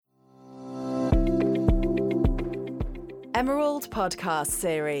Emerald podcast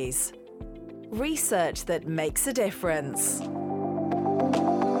series. Research that makes a difference.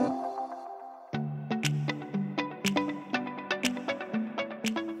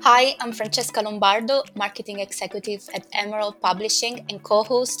 Hi, I'm Francesca Lombardo, Marketing Executive at Emerald Publishing and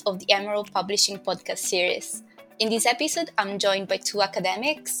co-host of the Emerald Publishing podcast series. In this episode, I'm joined by two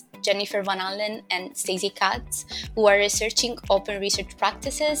academics, Jennifer Van Allen and Stacey Katz, who are researching open research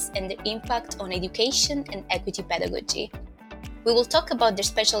practices and their impact on education and equity pedagogy. We will talk about their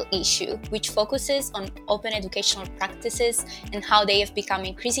special issue, which focuses on open educational practices and how they have become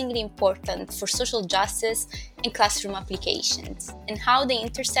increasingly important for social justice and classroom applications, and how they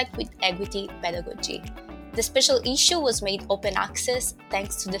intersect with equity pedagogy. The special issue was made open access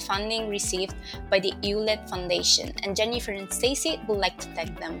thanks to the funding received by the Hewlett Foundation, and Jennifer and Stacey would like to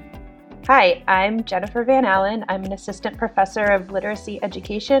thank them. Hi, I'm Jennifer Van Allen. I'm an assistant professor of literacy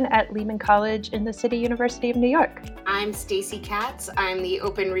education at Lehman College in the City University of New York. I'm Stacey Katz. I'm the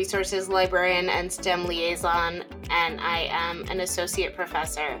Open Resources Librarian and STEM Liaison, and I am an associate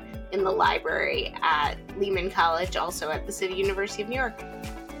professor in the library at Lehman College, also at the City University of New York.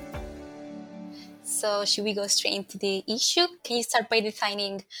 So should we go straight into the issue? Can you start by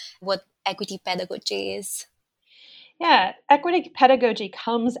defining what equity pedagogy is? Yeah, equity pedagogy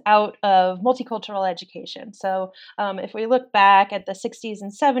comes out of multicultural education. So if we look back at the 60s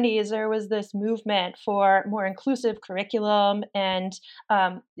and 70s, there was this movement for more inclusive curriculum and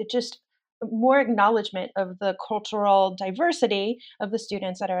just more acknowledgement of the cultural diversity of the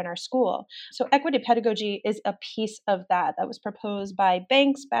students that are in our school. So equity pedagogy is a piece of that was proposed by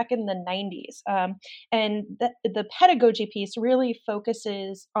Banks back in the 90s. And the pedagogy piece really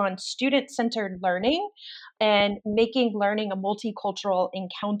focuses on student-centered learning and making learning a multicultural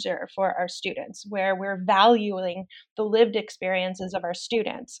encounter for our students, where we're valuing the lived experiences of our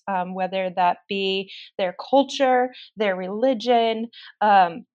students, whether that be their culture, their religion,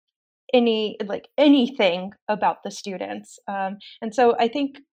 anything about the students. And so I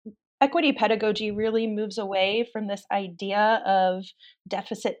think equity pedagogy really moves away from this idea of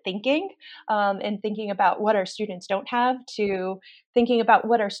deficit thinking and thinking about what our students don't have to thinking about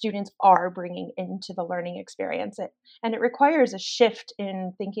what our students are bringing into the learning experience. And it requires a shift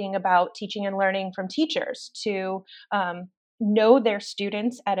in thinking about teaching and learning from teachers to know their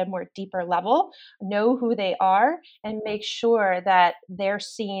students at a more deeper level, know who they are, and make sure that they're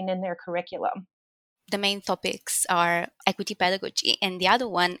seen in their curriculum. The main topics are equity pedagogy, and the other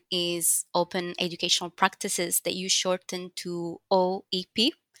one is open educational practices that you shorten to OEP.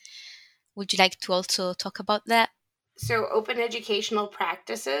 Would you like to also talk about that? So open educational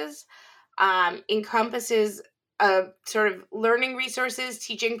practices encompasses sort of learning resources,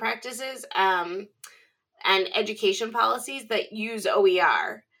 teaching practices, and education policies that use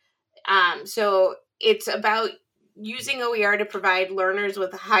OER. So it's about using OER to provide learners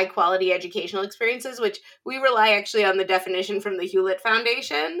with high quality educational experiences, which we rely actually on the definition from the Hewlett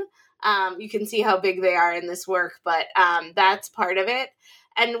Foundation. You can see how big they are in this work, but that's part of it.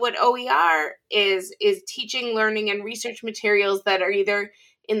 And what OER is teaching, learning, and research materials that are either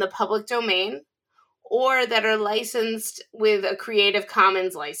in the public domain or that are licensed with a Creative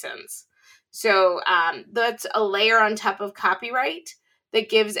Commons license. So that's a layer on top of copyright that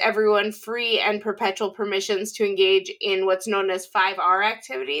gives everyone free and perpetual permissions to engage in what's known as 5R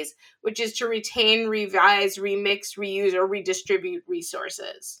activities, which is to retain, revise, remix, reuse, or redistribute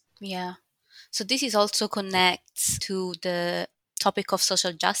resources. Yeah. So this is also connects to the topic of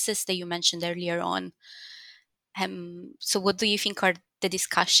social justice that you mentioned earlier on. So what do you think are the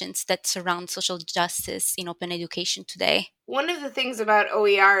discussions that surround social justice in open education today? One of the things about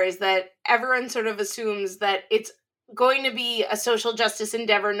OER is that everyone sort of assumes that it's going to be a social justice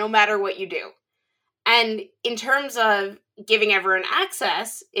endeavor no matter what you do. And in terms of giving everyone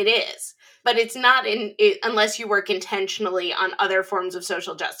access, it is. But it's not unless you work intentionally on other forms of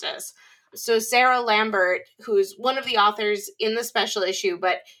social justice. So Sarah Lambert, who's one of the authors in the special issue,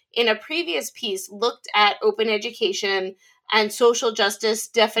 but in a previous piece looked at open education and social justice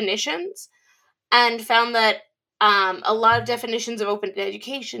definitions and found that a lot of definitions of open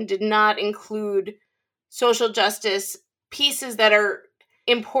education did not include social justice pieces that are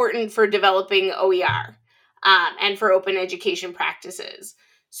important for developing OER and for open education practices.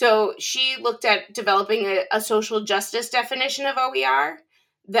 So she looked at developing a social justice definition of OER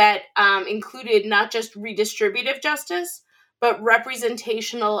that included not just redistributive justice, but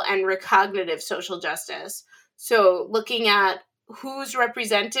representational and recognitive social justice. So looking at who's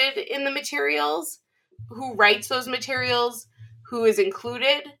represented in the materials, who writes those materials, who is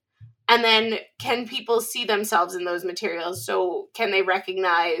included, and then can people see themselves in those materials? So can they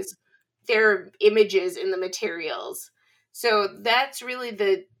recognize their images in the materials? So that's really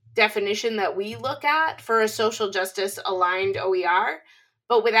the definition that we look at for a social justice aligned OER,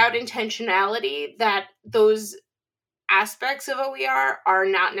 but without intentionality, that those aspects of OER are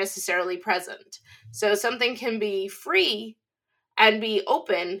not necessarily present. So something can be free and be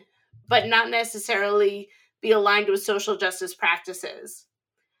open, but not necessarily be aligned with social justice practices.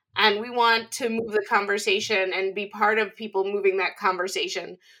 And we want to move the conversation and be part of people moving that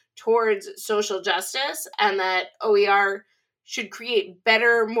conversation towards social justice, and that OER should create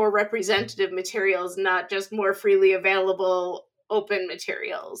better, more representative materials, not just more freely available open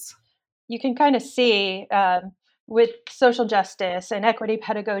materials. You can kind of see with social justice and equity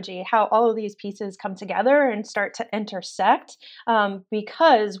pedagogy how all of these pieces come together and start to intersect,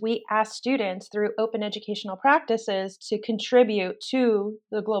 because we ask students through open educational practices to contribute to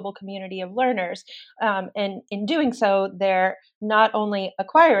the global community of learners. And in doing so, they're not only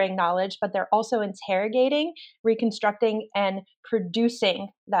acquiring knowledge, but they're also interrogating, reconstructing, and producing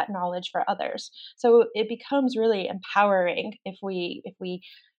that knowledge for others. So it becomes really empowering if we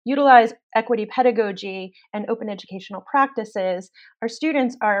utilize equity pedagogy and open educational practices. Our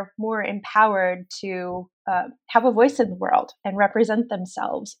students are more empowered to have a voice in the world and represent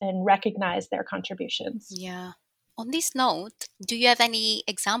themselves and recognize their contributions. Yeah. On this note, do you have any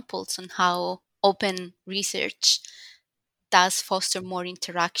examples on how open research does foster more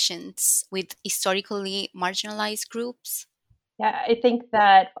interactions with historically marginalized groups? Yeah, I think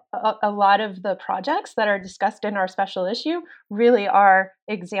that a lot of the projects that are discussed in our special issue really are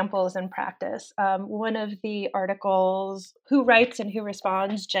examples in practice. One of the articles, Who Writes and Who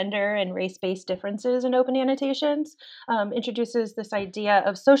Responds? Gender and Race-Based Differences in Open Annotations, introduces this idea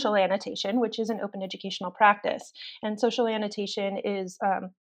of social annotation, which is an open educational practice. And social annotation is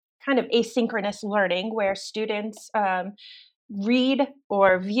kind of asynchronous learning where students read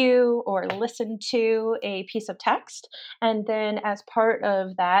or view or listen to a piece of text. And then, as part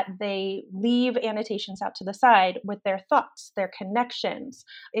of that, they leave annotations out to the side with their thoughts, their connections,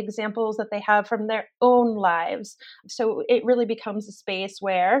 examples that they have from their own lives. So it really becomes a space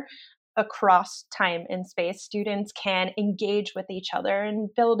where across time and space, students can engage with each other and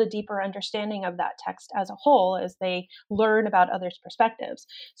build a deeper understanding of that text as a whole as they learn about others' perspectives.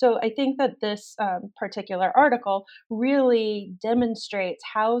 So I think that this particular article really demonstrates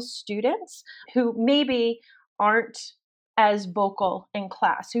how students who maybe aren't as vocal in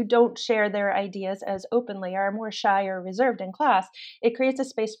class, who don't share their ideas as openly, are more shy or reserved in class, it creates a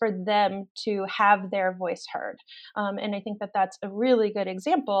space for them to have their voice heard. And I think that that's a really good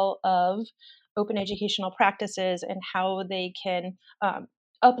example of open educational practices and how they can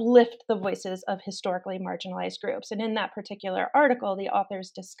uplift the voices of historically marginalized groups. And in that particular article, the authors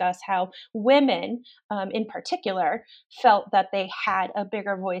discuss how women, in particular, felt that they had a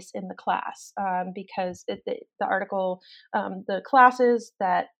bigger voice in the class, because the article, the classes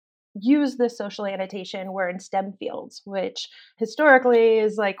that use this social annotation were in STEM fields, which historically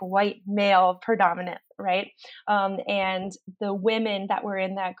is like white male predominant, right? And the women that were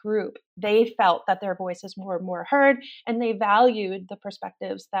in that group, they felt that their voices were more heard, and they valued the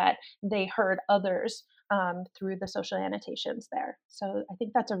perspectives that they heard others through the social annotations there. So I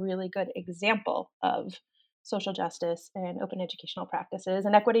think that's a really good example of social justice and open educational practices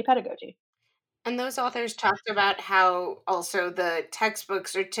and equity pedagogy. And those authors talked about how also the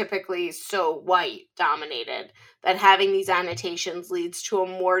textbooks are typically so white dominated that having these annotations leads to a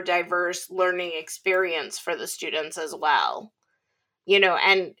more diverse learning experience for the students as well.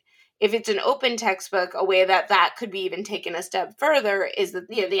 And if it's an open textbook, a way that could be even taken a step further is that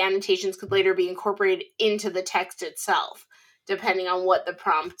the annotations could later be incorporated into the text itself, depending on what the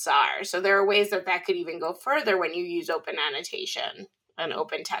prompts are. So there are ways that could even go further when you use open annotation and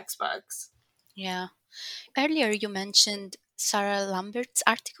open textbooks. Yeah. Earlier, you mentioned Sarah Lambert's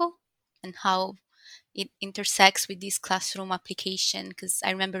article and how it intersects with this classroom application, because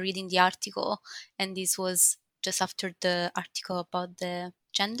I remember reading the article, and this was just after the article about the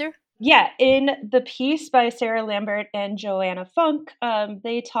gender. Yeah, in the piece by Sarah Lambert and Joanna Funk,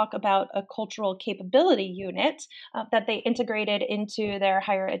 they talk about a cultural capability unit that they integrated into their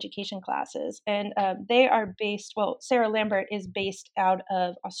higher education classes. And they are based, Sarah Lambert is based out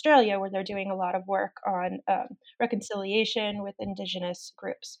of Australia, where they're doing a lot of work on reconciliation with Indigenous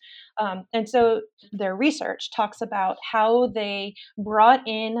groups. And so their research talks about how they brought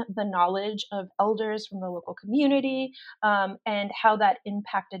in the knowledge of elders from the local community, and how that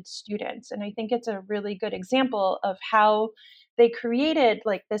impacted students. And I think it's a really good example of how they created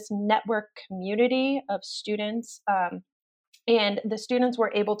like this network community of students And the students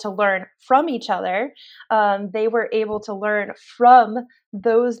were able to learn from each other. They were able to learn from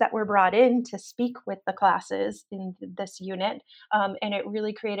those that were brought in to speak with the classes in this unit. And it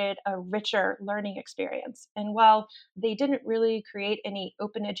really created a richer learning experience. And while they didn't really create any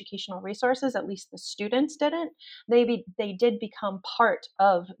open educational resources, at least the students didn't, they did become part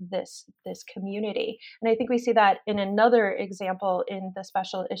of this community. And I think we see that in another example in the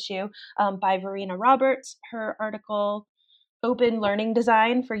special issue by Verena Roberts, her article, Open Learning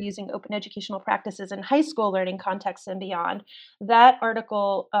Design for Using Open Educational Practices in High School Learning Contexts and Beyond. That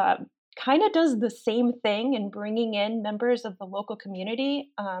article kind of does the same thing in bringing in members of the local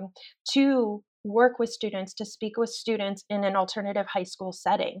community to work with students, to speak with students in an alternative high school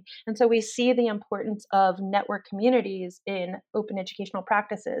setting. And so we see the importance of network communities in open educational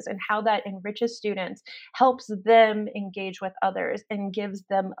practices and how that enriches students, helps them engage with others, and gives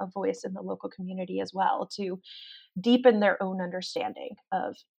them a voice in the local community as well to deepen their own understanding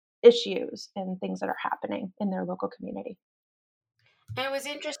of issues and things that are happening in their local community. And it was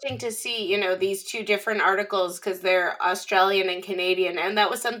interesting to see, these two different articles because they're Australian and Canadian. And that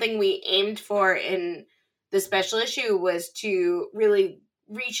was something we aimed for in the special issue, was to really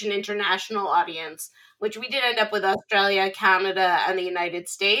reach an international audience, which we did end up with Australia, Canada, and the United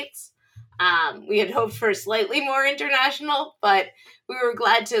States. We had hoped for slightly more international, but we were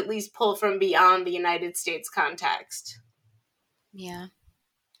glad to at least pull from beyond the United States context. Yeah,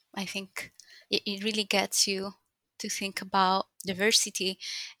 I think it really gets you to think about diversity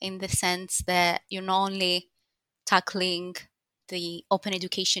in the sense that you're not only tackling the open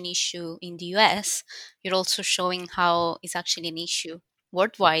education issue in the US, you're also showing how it's actually an issue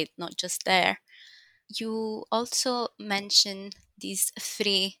worldwide, not just there. You also mentioned these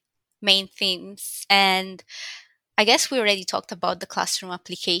three main themes, and I guess we already talked about the classroom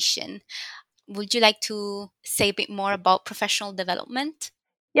application. Would you like to say a bit more about professional development?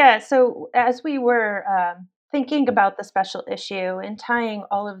 Yeah, so as we were thinking about the special issue and tying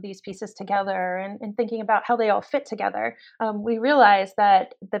all of these pieces together and thinking about how they all fit together, we realized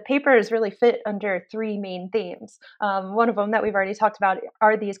that the papers really fit under three main themes. One of them that we've already talked about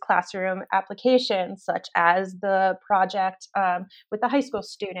are these classroom applications, such as the project with the high school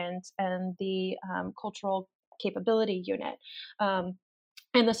students and the cultural capability unit.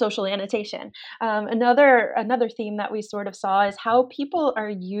 And the social annotation. Another theme that we sort of saw is how people are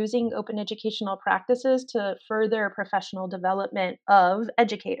using open educational practices to further professional development of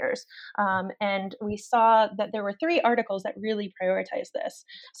educators. And we saw that there were three articles that really prioritized this: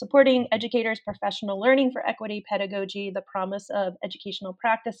 Supporting Educators' Professional Learning for Equity Pedagogy, The Promise of Educational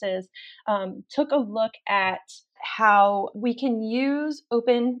Practices, took a look at how we can use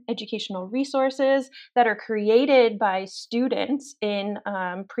open educational resources that are created by students in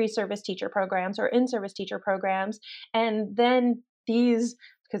pre-service teacher programs or in-service teacher programs, and then these,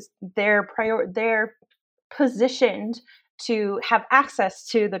 because they're positioned to have access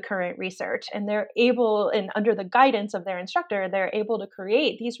to the current research, and they're able, and under the guidance of their instructor, they're able to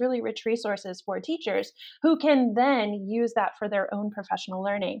create these really rich resources for teachers who can then use that for their own professional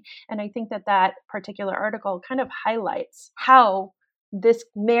learning. And I think that that particular article kind of highlights how this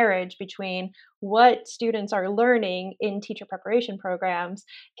marriage between what students are learning in teacher preparation programs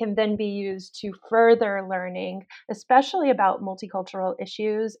can then be used to further learning, especially about multicultural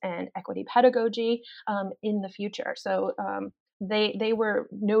issues and equity pedagogy in the future. So they were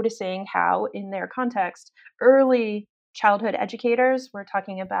noticing how, in their context, early childhood educators, we're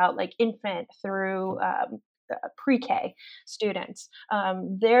talking about like infant through pre-K students,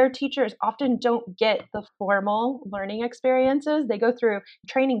 their teachers often don't get the formal learning experiences. They go through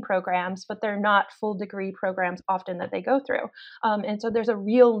training programs, but they're not full degree programs often that they go through. And so there's a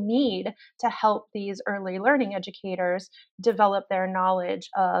real need to help these early learning educators develop their knowledge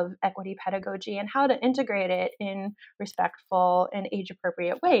of equity pedagogy and how to integrate it in respectful and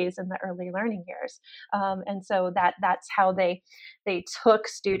age-appropriate ways in the early learning years. And so that's how they took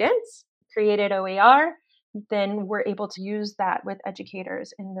students, created OER, then we're able to use that with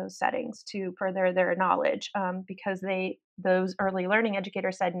educators in those settings to further their knowledge, because those early learning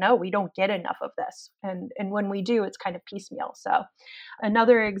educators said, no, we don't get enough of this. And when we do, it's kind of piecemeal. So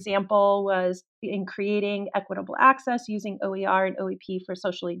another example was in creating equitable access using OER and OEP for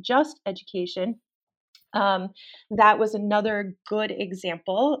socially just education. That was another good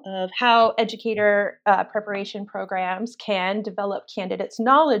example of how educator preparation programs can develop candidates'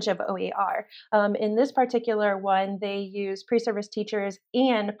 knowledge of OER. In this particular one, they use pre-service teachers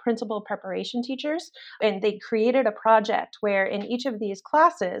and principal preparation teachers, and they created a project where in each of these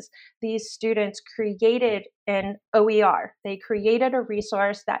classes, these students created an OER. They created a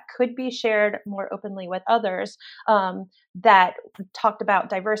resource that could be shared more openly with others, that talked about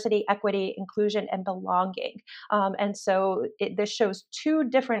diversity, equity, inclusion, and belonging. And so this shows two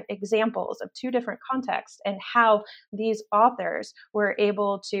different examples of two different contexts and how these authors were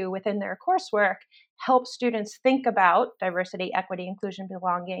able to, within their coursework, help students think about diversity, equity, inclusion,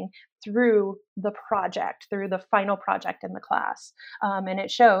 belonging through the project, through the final project in the class. And it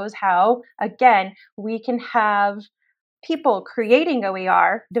shows how, again, we can have people creating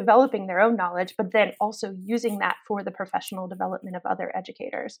OER, developing their own knowledge, but then also using that for the professional development of other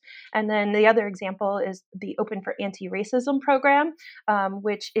educators. And then the other example is the Open for Anti-Racism program,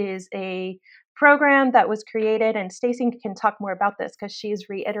 which is a program that was created, and Stacy can talk more about this because she's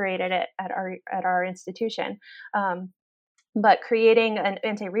reiterated it at our institution. But creating an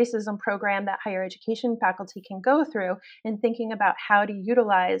anti-racism program that higher education faculty can go through and thinking about how to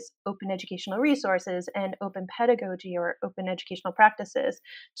utilize open educational resources and open pedagogy or open educational practices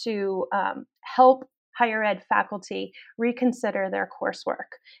to help higher ed faculty reconsider their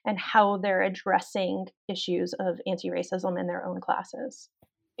coursework and how they're addressing issues of anti-racism in their own classes.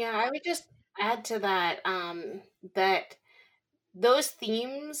 Yeah, I would just add to that that those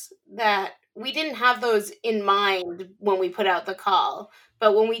themes, that we didn't have those in mind when we put out the call.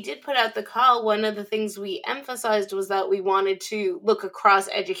 But when we did put out the call, one of the things we emphasized was that we wanted to look across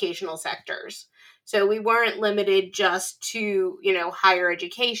educational sectors. So we weren't limited just to, higher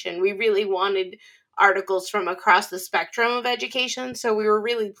education. We really wanted articles from across the spectrum of education. So we were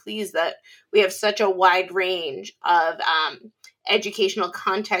really pleased that we have such a wide range of educational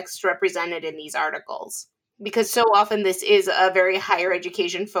contexts represented in these articles. Because so often this is a very higher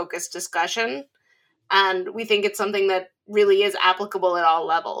education focused discussion, and we think it's something that really is applicable at all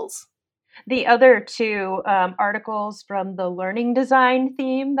levels. The other two articles from the learning design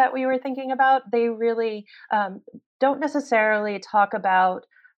theme that we were thinking about, they really don't necessarily talk about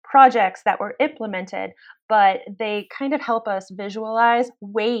projects that were implemented, but they kind of help us visualize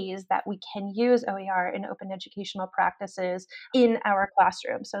ways that we can use OER in open educational practices in our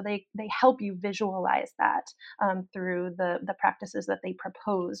classroom. So they help you visualize that through the practices that they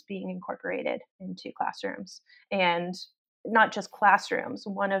propose being incorporated into classrooms. And not just classrooms.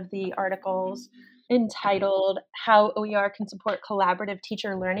 One of the articles entitled How OER Can Support Collaborative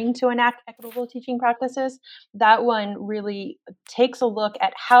Teacher Learning to Enact Equitable Teaching Practices, that one really takes a look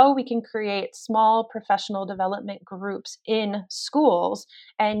at how we can create small professional development groups in schools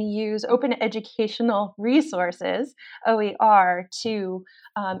and use open educational resources, OER, to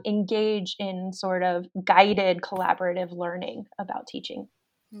engage in sort of guided collaborative learning about teaching.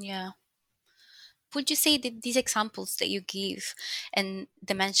 Yeah. Would you say that these examples that you give and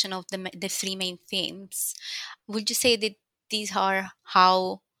the mention of the three main themes, would you say that these are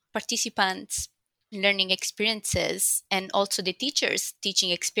how participants' learning experiences and also the teachers' teaching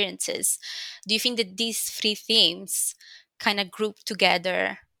experiences, do you think that these three themes kind of group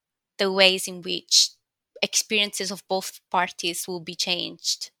together the ways in which experiences of both parties will be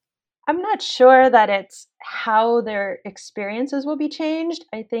changed? I'm not sure that it's how their experiences will be changed.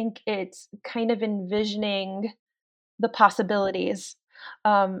 I think it's kind of envisioning the possibilities,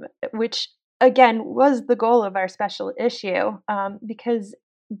 which again was the goal of our special issue, because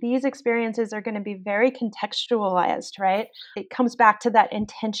these experiences are going to be very contextualized, right? It comes back to that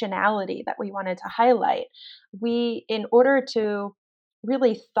intentionality that we wanted to highlight. In order to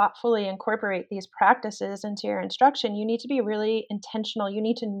really thoughtfully incorporate these practices into your instruction, you need to be really intentional. You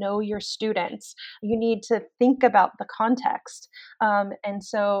need to know your students. You need to think about the context. And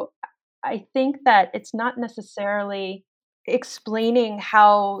so I think that it's not necessarily explaining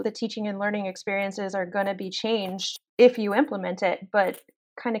how the teaching and learning experiences are going to be changed if you implement it, but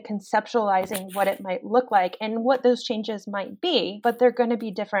kind of conceptualizing what it might look like and what those changes might be, but they're going to be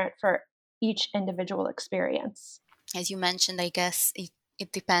different for each individual experience. As you mentioned, I guess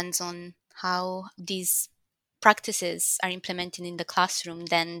it depends on how these practices are implemented in the classroom,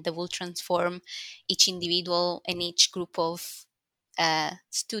 then they will transform each individual and each group of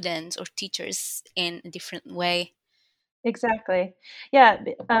students or teachers in a different way. Exactly. Yeah,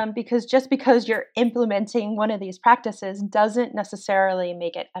 because just because you're implementing one of these practices doesn't necessarily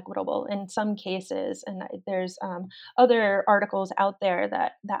make it equitable in some cases. And there's other articles out there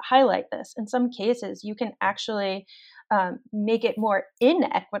that highlight this. In some cases, you can actually make it more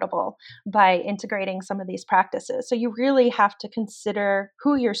inequitable by integrating some of these practices. So you really have to consider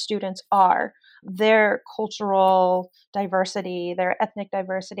who your students are, their cultural diversity, their ethnic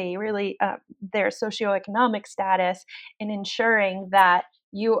diversity, really their socioeconomic status, in ensuring that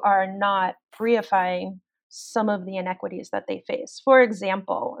you are not reifying some of the inequities that they face. For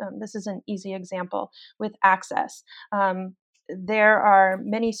example, this is an easy example with access. There are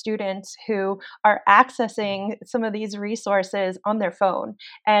many students who are accessing some of these resources on their phone,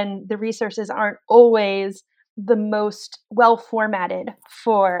 and the resources aren't always the most well formatted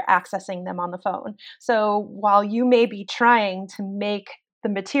for accessing them on the phone. So while you may be trying to make the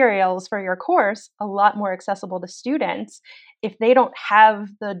materials for your course a lot more accessible to students, if they don't have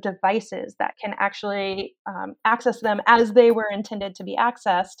the devices that can actually access them as they were intended to be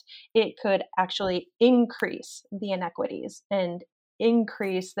accessed, it could actually increase the inequities and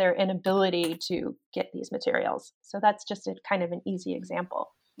increase their inability to get these materials. So that's just a kind of an easy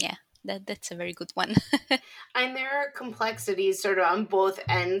example. Yeah, that's a very good one. And there are complexities sort of on both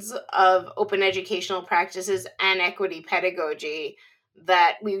ends of open educational practices and equity pedagogy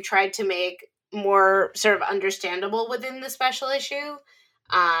that we've tried to make more sort of understandable within the special issue.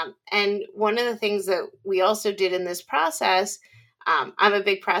 And one of the things that we also did in this process, I'm a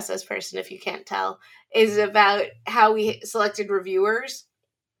big process person if you can't tell, is about how we selected reviewers,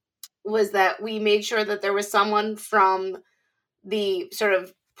 was that we made sure that there was someone from the sort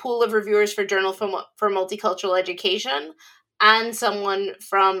of pool of reviewers for Journal for Multicultural Education and someone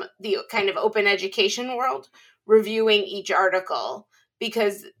from the kind of open education world reviewing each article,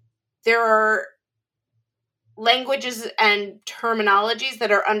 because there are languages and terminologies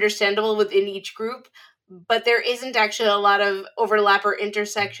that are understandable within each group, but there isn't actually a lot of overlap or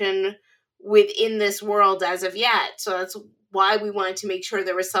intersection within this world as of yet. So that's why we wanted to make sure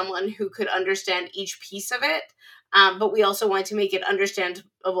there was someone who could understand each piece of it. But we also wanted to make it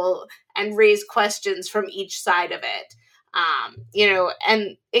understandable and raise questions from each side of it.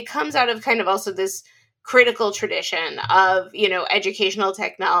 And it comes out of kind of also this critical tradition of, educational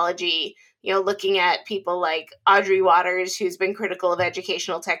technology, looking at people like Audrey Waters, who's been critical of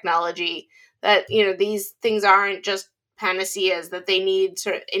educational technology, that, these things aren't just panaceas, that they need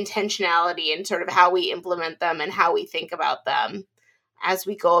sort of intentionality in sort of how we implement them and how we think about them as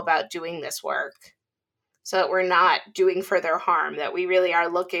we go about doing this work, so that we're not doing further harm, that we really are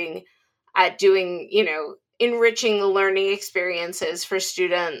looking at doing, enriching the learning experiences for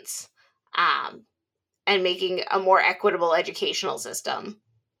students, and making a more equitable educational system.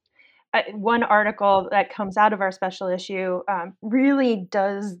 One article that comes out of our special issue really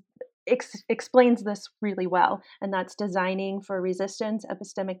does explains this really well, and that's Designing for Resistance,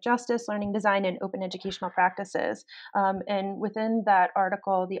 Epistemic Justice, Learning Design, and Open Educational Practices. And within that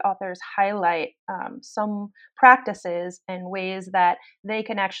article, the authors highlight some practices and ways that they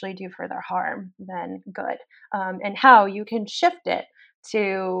can actually do further harm than good, and how you can shift it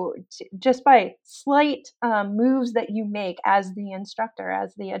to just by slight moves that you make as the instructor,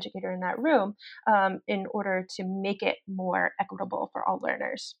 as the educator in that room, in order to make it more equitable for all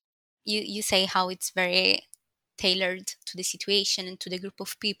learners. You say how it's very tailored to the situation and to the group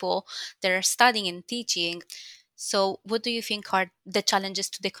of people that are studying and teaching. So what do you think are the challenges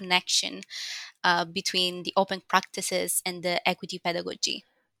to the connection between the open practices and the equity pedagogy?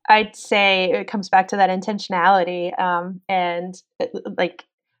 I'd say it comes back to that intentionality.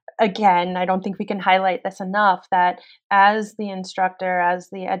 Again, I don't think we can highlight this enough, that as the instructor, as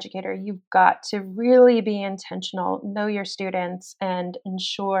the educator, you've got to really be intentional, know your students, and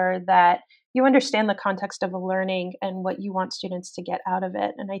ensure that you understand the context of a learning and what you want students to get out of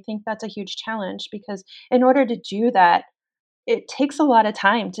it. And I think that's a huge challenge, because in order to do that, it takes a lot of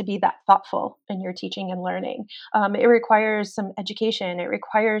time to be that thoughtful in your teaching and learning. It requires some education. It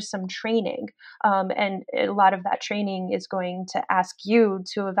requires some training. And a lot of that training is going to ask you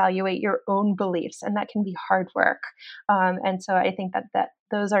to evaluate your own beliefs, and that can be hard work. And so I think that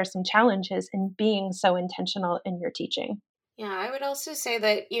those are some challenges in being so intentional in your teaching. Yeah, I would also say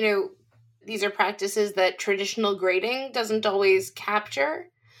that, these are practices that traditional grading doesn't always capture.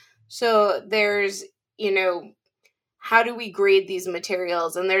 So there's, how do we grade these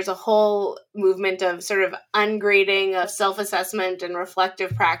materials? And there's a whole movement of sort of ungrading, of self-assessment and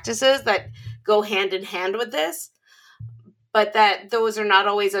reflective practices that go hand in hand with this, but that those are not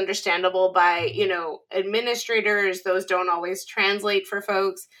always understandable by, administrators. Those don't always translate for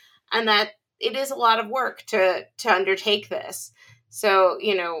folks, and that it is a lot of work to undertake this. So,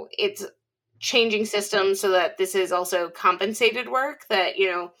 it's changing systems so that this is also compensated work, that,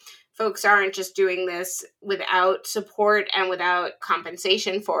 folks aren't just doing this without support and without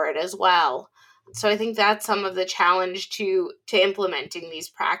compensation for it as well. So I think that's some of the challenge to implementing these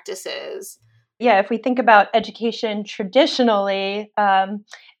practices. Yeah, if we think about education traditionally,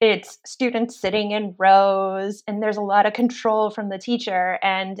 it's students sitting in rows, and there's a lot of control from the teacher.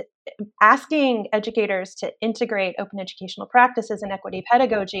 And asking educators to integrate open educational practices and equity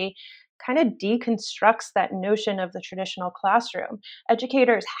pedagogy kind of deconstructs that notion of the traditional classroom.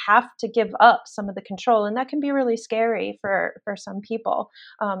 Educators have to give up some of the control, and that can be really scary for some people.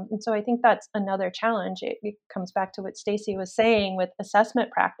 And so I think that's another challenge. It comes back to what Stacy was saying with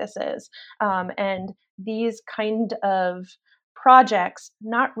assessment practices, and these kind of projects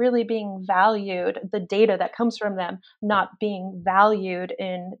not really being valued, the data that comes from them not being valued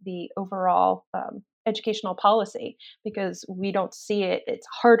in the overall educational policy, because we don't see it. It's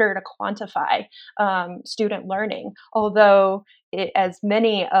harder to quantify student learning, although as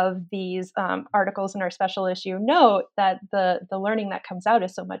many of these articles in our special issue note, that the learning that comes out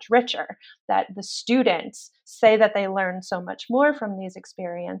is so much richer, that the students say that they learn so much more from these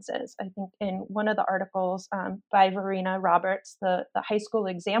experiences. I think in one of the articles by Verena Roberts, the high school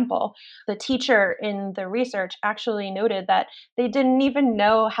example, the teacher in the research actually noted that they didn't even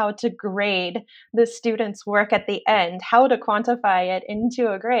know how to grade the students' work at the end, how to quantify it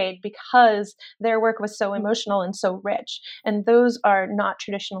into a grade, because their work was so emotional and so rich. And those are not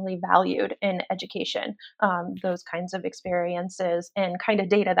traditionally valued in education, those kinds of experiences and kind of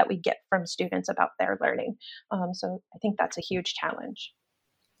data that we get from students about their learning. So I think that's a huge challenge.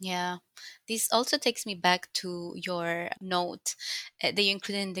 Yeah, this also takes me back to your note that you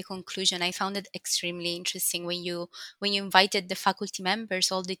included in the conclusion. I found it extremely interesting when you invited the faculty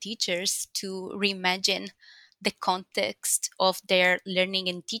members, all the teachers, to reimagine the context of their learning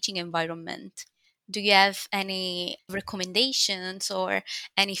and teaching environment. Do you have any recommendations or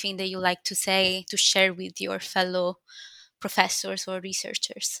anything that you like to say, to share with your fellow professors or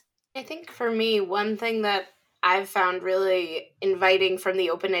researchers? I think for me, one thing that I've found really inviting from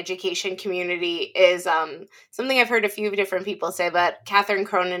the open education community is something I've heard a few different people say, but Catherine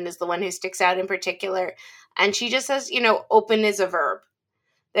Cronin is the one who sticks out in particular. And she just says, open is a verb.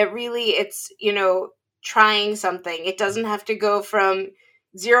 That really it's, trying something. It doesn't have to go from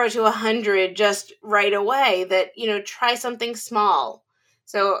 0 to 100 just right away. That, try something small.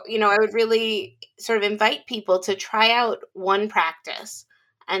 So, I would really sort of invite people to try out one practice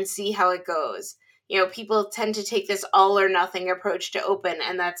and see how it goes. People tend to take this all or nothing approach to open,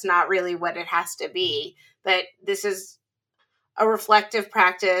 and that's not really what it has to be. But this is a reflective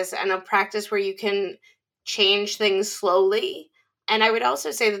practice and a practice where you can change things slowly. And I would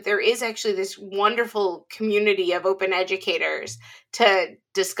also say that there is actually this wonderful community of open educators to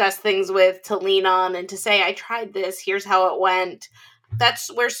discuss things with, to lean on, and to say, I tried this, here's how it went.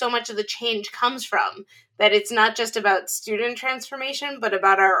 That's where so much of the change comes from, that it's not just about student transformation, but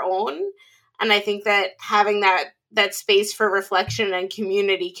about our own. And I think that having that space for reflection and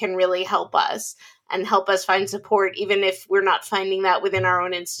community can really help us and help us find support, even if we're not finding that within our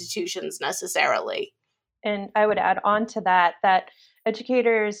own institutions necessarily. And I would add on to that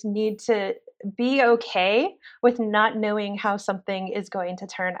educators need to be okay with not knowing how something is going to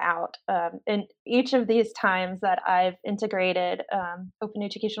turn out. In each of these times that I've integrated open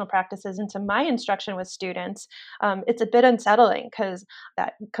educational practices into my instruction with students, it's a bit unsettling, because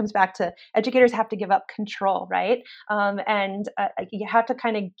that comes back to educators have to give up control, right? And you have to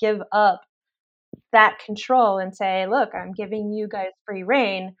kind of give up that control and say, look, I'm giving you guys free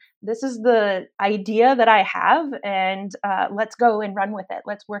rein. This is the idea that I have, and let's go and run with it.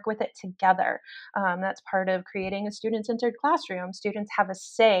 Let's work with it together. That's part of creating a student-centered classroom. Students have a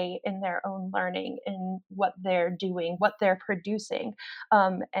say in their own learning, in what they're doing, what they're producing.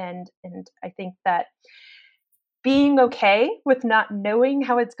 And I think that being okay with not knowing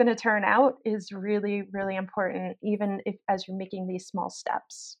how it's going to turn out is really, really important, even as you're making these small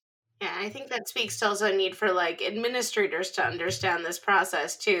steps. Yeah, I think that speaks to also a need for administrators to understand this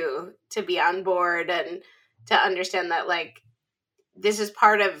process too, to be on board and to understand that this is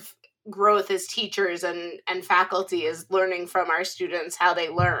part of growth as teachers and faculty, is learning from our students how they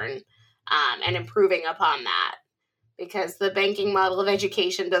learn and improving upon that, because the banking model of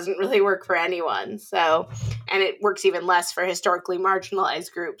education doesn't really work for anyone. So, and it works even less for historically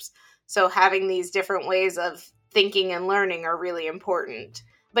marginalized groups. So having these different ways of thinking and learning are really important.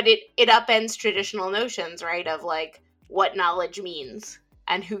 But it upends traditional notions, right, of what knowledge means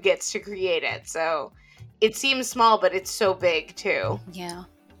and who gets to create it. So it seems small, but it's so big too. Yeah,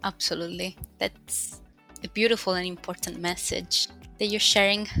 absolutely. That's a beautiful and important message that you're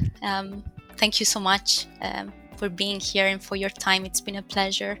sharing. Thank you so much for being here and for your time. It's been a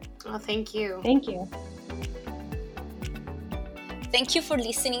pleasure. Oh, thank you. Thank you. Thank you for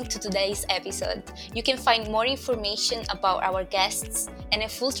listening to today's episode. You can find more information about our guests and a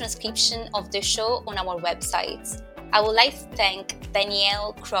full transcription of the show on our website. I would like to thank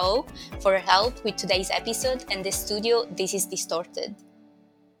Danielle Crow for her help with today's episode and the studio This is Distorted.